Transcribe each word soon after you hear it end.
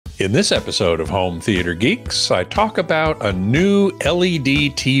In this episode of Home Theater Geeks, I talk about a new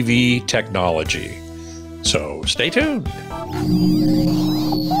LED TV technology. So stay tuned.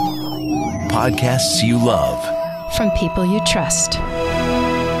 Podcasts you love. From people you trust.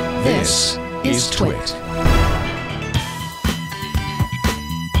 This is TWiT.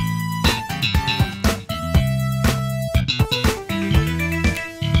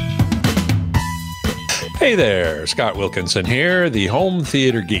 Hey there, Scott Wilkinson here, the Home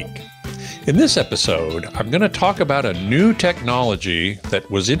Theater Geek. In this episode, I'm going to talk about a new technology that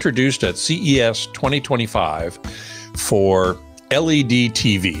was introduced at CES 2025 for LED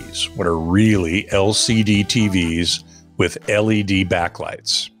TVs, what are really LCD TVs with LED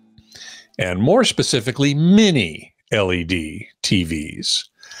backlights, and more specifically, mini LED TVs.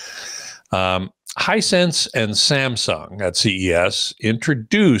 Hisense and Samsung at CES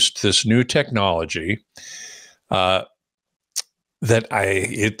introduced this new technology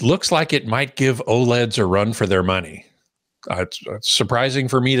it looks like it might give OLEDs a run for their money. It's surprising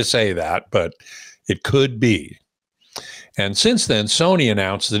for me to say that, but it could be. And since then, Sony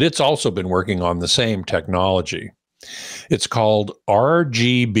announced that it's also been working on the same technology. It's called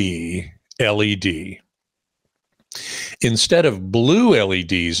RGB LED. Instead of blue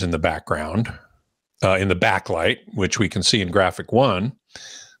LEDs in the background, in the backlight, which we can see in graphic 1,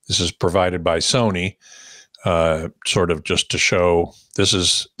 this is provided by Sony, sort of just to show this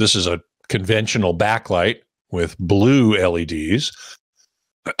is a conventional backlight with blue LEDs.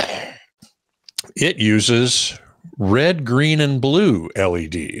 It uses red, green, and blue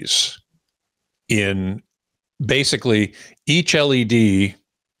LEDs. In basically each LED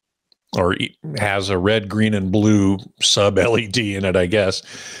has a red, green, and blue sub LED in it, I guess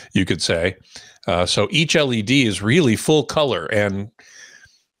you could say. So each LED is really full color and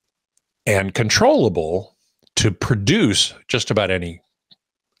controllable to produce just about any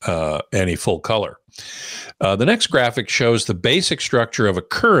full color. The next graphic shows the basic structure of a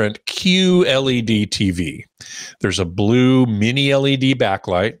current QLED TV. There's a blue mini LED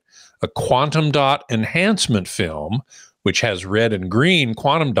backlight, a quantum dot enhancement film, which has red and green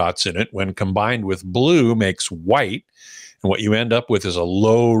quantum dots in it. When combined with blue, makes white. And what you end up with is a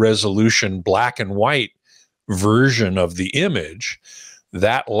low resolution black and white version of the image.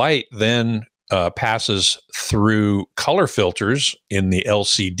 That light then passes through color filters in the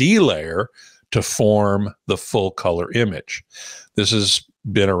LCD layer to form the full color image. This has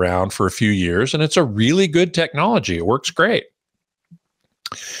been around for a few years, and it's a really good technology. It works great.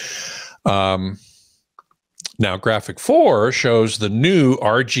 Now, graphic 4 shows the new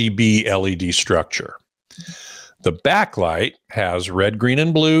RGB LED structure. The backlight has red, green,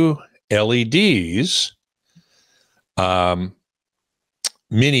 and blue LEDs,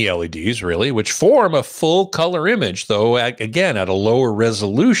 mini LEDs, really, which form a full color image, though, again, at a lower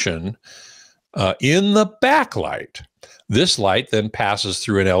resolution in the backlight. This light then passes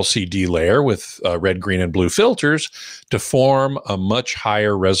through an LCD layer with red, green, and blue filters to form a much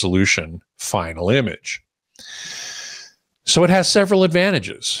higher resolution final image. So it has several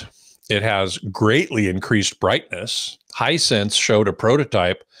advantages. It has greatly increased brightness. Hisense showed a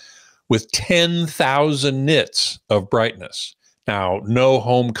prototype with 10,000 nits of brightness. Now, no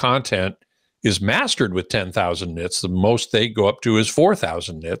home content is mastered with 10,000 nits. The most they go up to is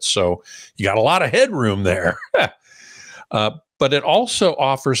 4,000 nits. So you got a lot of headroom there. But it also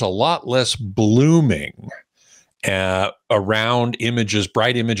offers a lot less blooming around images,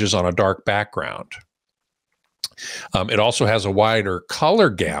 bright images on a dark background. It also has a wider color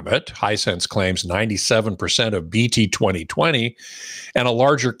gamut. Hisense claims 97% of BT 2020 and a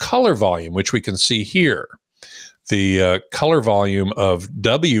larger color volume, which we can see here. The color volume of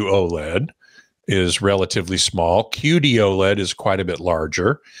WOLED is relatively small. QD-OLED is quite a bit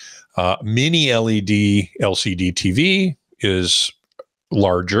larger. Mini LED LCD TV is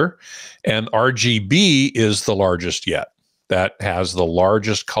larger, and RGB is the largest yet. That has the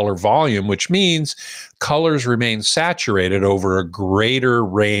largest color volume, which means colors remain saturated over a greater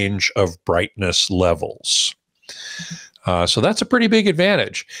range of brightness levels. So that's a pretty big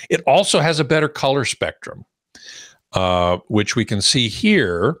advantage. It also has a better color spectrum, which we can see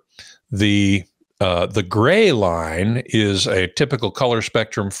here. The gray line is a typical color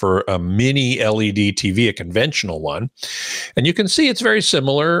spectrum for a mini LED TV, a conventional one. And you can see it's very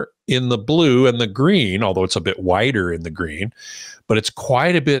similar in the blue and the green, although it's a bit wider in the green, but it's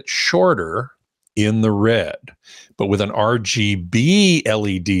quite a bit shorter in the red. But with an RGB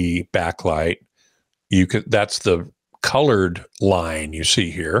LED backlight, that's the colored line you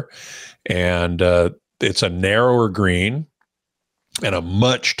see here. And it's a narrower green and a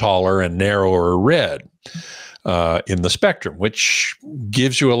much taller and narrower red. in the spectrum, which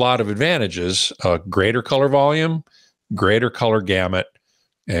gives you a lot of advantages: greater color volume, greater color gamut,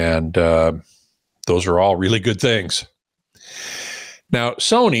 and those are all really good things. Now,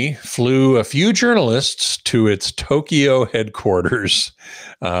 Sony flew a few journalists to its Tokyo headquarters.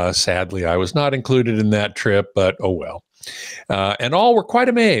 Sadly, I was not included in that trip, but oh well. And all were quite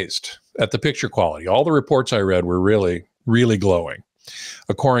amazed at the picture quality. All the reports I read were really, really glowing.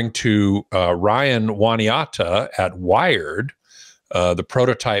 According to Ryan Waniata at Wired, the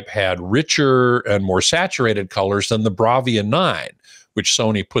prototype had richer and more saturated colors than the Bravia 9, which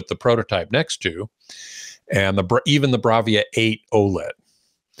Sony put the prototype next to, and even the Bravia 8 OLED.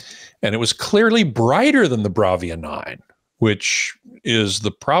 And it was clearly brighter than the Bravia 9, which is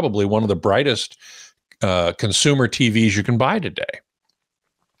probably one of the brightest consumer TVs you can buy today.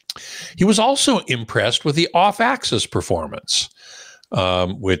 He was also impressed with the off-axis performance,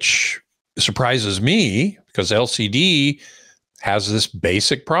 which surprises me because LCD has this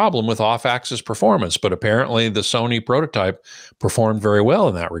basic problem with off-axis performance, but apparently the Sony prototype performed very well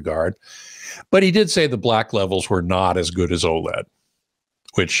in that regard. But he did say the black levels were not as good as OLED,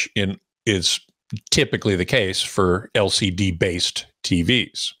 which is typically the case for LCD-based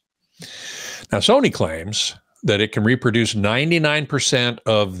TVs. Now, Sony claims that it can reproduce 99%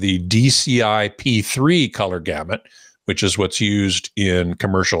 of the DCI P3 color gamut, which is what's used in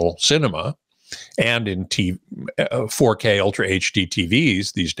commercial cinema and in 4K Ultra HD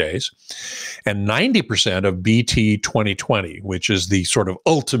TVs these days, and 90% of BT 2020, which is the sort of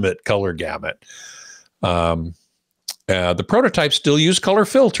ultimate color gamut. The prototypes still use color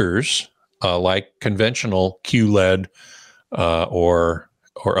filters like conventional QLED or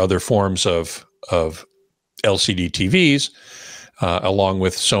other forms of LCD TVs, along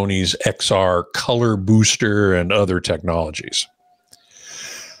with Sony's XR color booster and other technologies.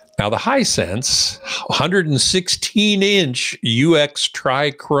 Now, the Hisense 116-inch UX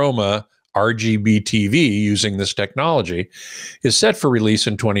Trichroma RGB TV using this technology is set for release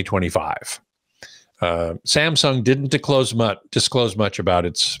in 2025. Samsung didn't disclose much about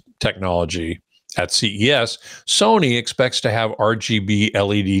its technology at CES. Sony expects to have RGB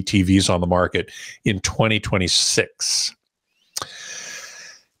LED TVs on the market in 2026.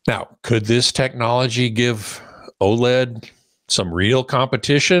 Now, could this technology give OLED some real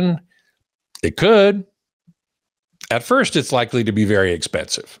competition? It could. At first, it's likely to be very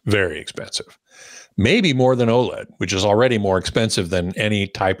expensive, maybe more than OLED, which is already more expensive than any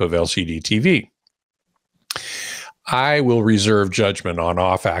type of LCD TV. I will reserve judgment on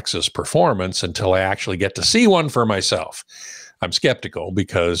off-axis performance until I actually get to see one for myself. I'm skeptical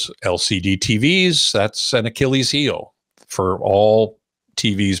because LCD TVs, that's an Achilles heel for all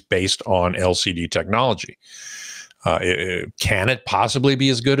TVs based on LCD technology. Can it possibly be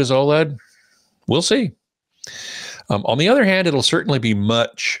as good as OLED? We'll see. On the other hand, it'll certainly be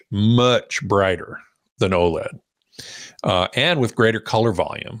much, much brighter than OLED, and with greater color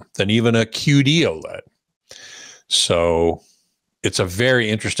volume than even a QD OLED. So it's a very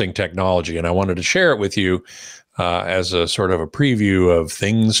interesting technology, and I wanted to share it with you as a sort of a preview of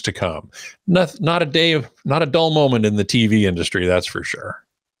things to come. Not a dull moment in the TV industry, that's for sure.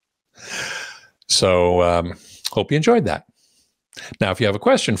 So hope you enjoyed that. Now, if you have a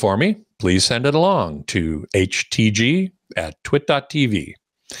question for me, please send it along to htg@twit.tv,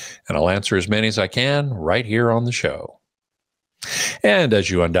 and I'll answer as many as I can right here on the show. And as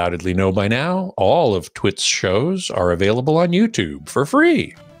you undoubtedly know by now, all of TWiT's shows are available on YouTube for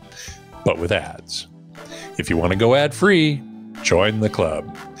free, but with ads. If you want to go ad-free, join the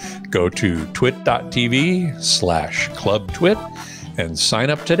club. Go to twit.tv/clubtwit and sign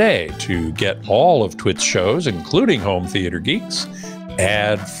up today to get all of TWiT's shows, including Home Theater Geeks,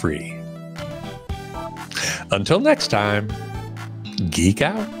 ad-free. Until next time, geek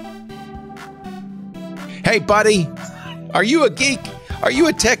out. Hey, buddy, are you a geek? Are you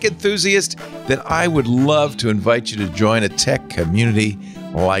a tech enthusiast? Then I would love to invite you to join a tech community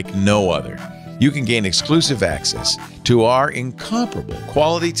like no other. You can gain exclusive access to our incomparable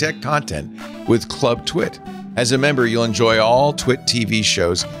quality tech content with Club TWiT. As a member, you'll enjoy all TWiT TV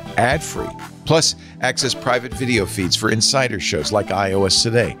shows ad-free, plus access private video feeds for insider shows like iOS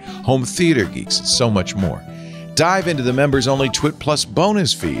Today, Home Theater Geeks, and so much more. Dive into the members-only TWiT Plus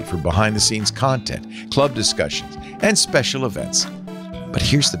bonus feed for behind-the-scenes content, club discussions, and special events. But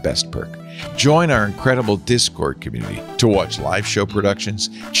here's the best perk. Join our incredible Discord community to watch live show productions,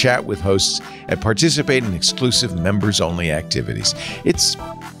 chat with hosts, and participate in exclusive members-only activities. It's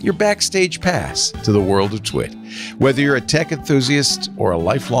your backstage pass to the world of TWiT. Whether you're a tech enthusiast or a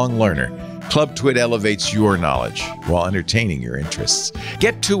lifelong learner, Club TWiT elevates your knowledge while entertaining your interests.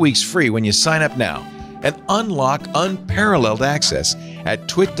 Get 2 weeks free when you sign up now and unlock unparalleled access at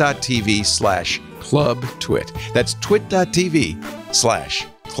twit.tv/clubtwit. That's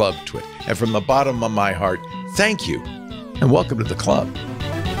twit.tv/clubtwit. And from the bottom of my heart, thank you and welcome to the club.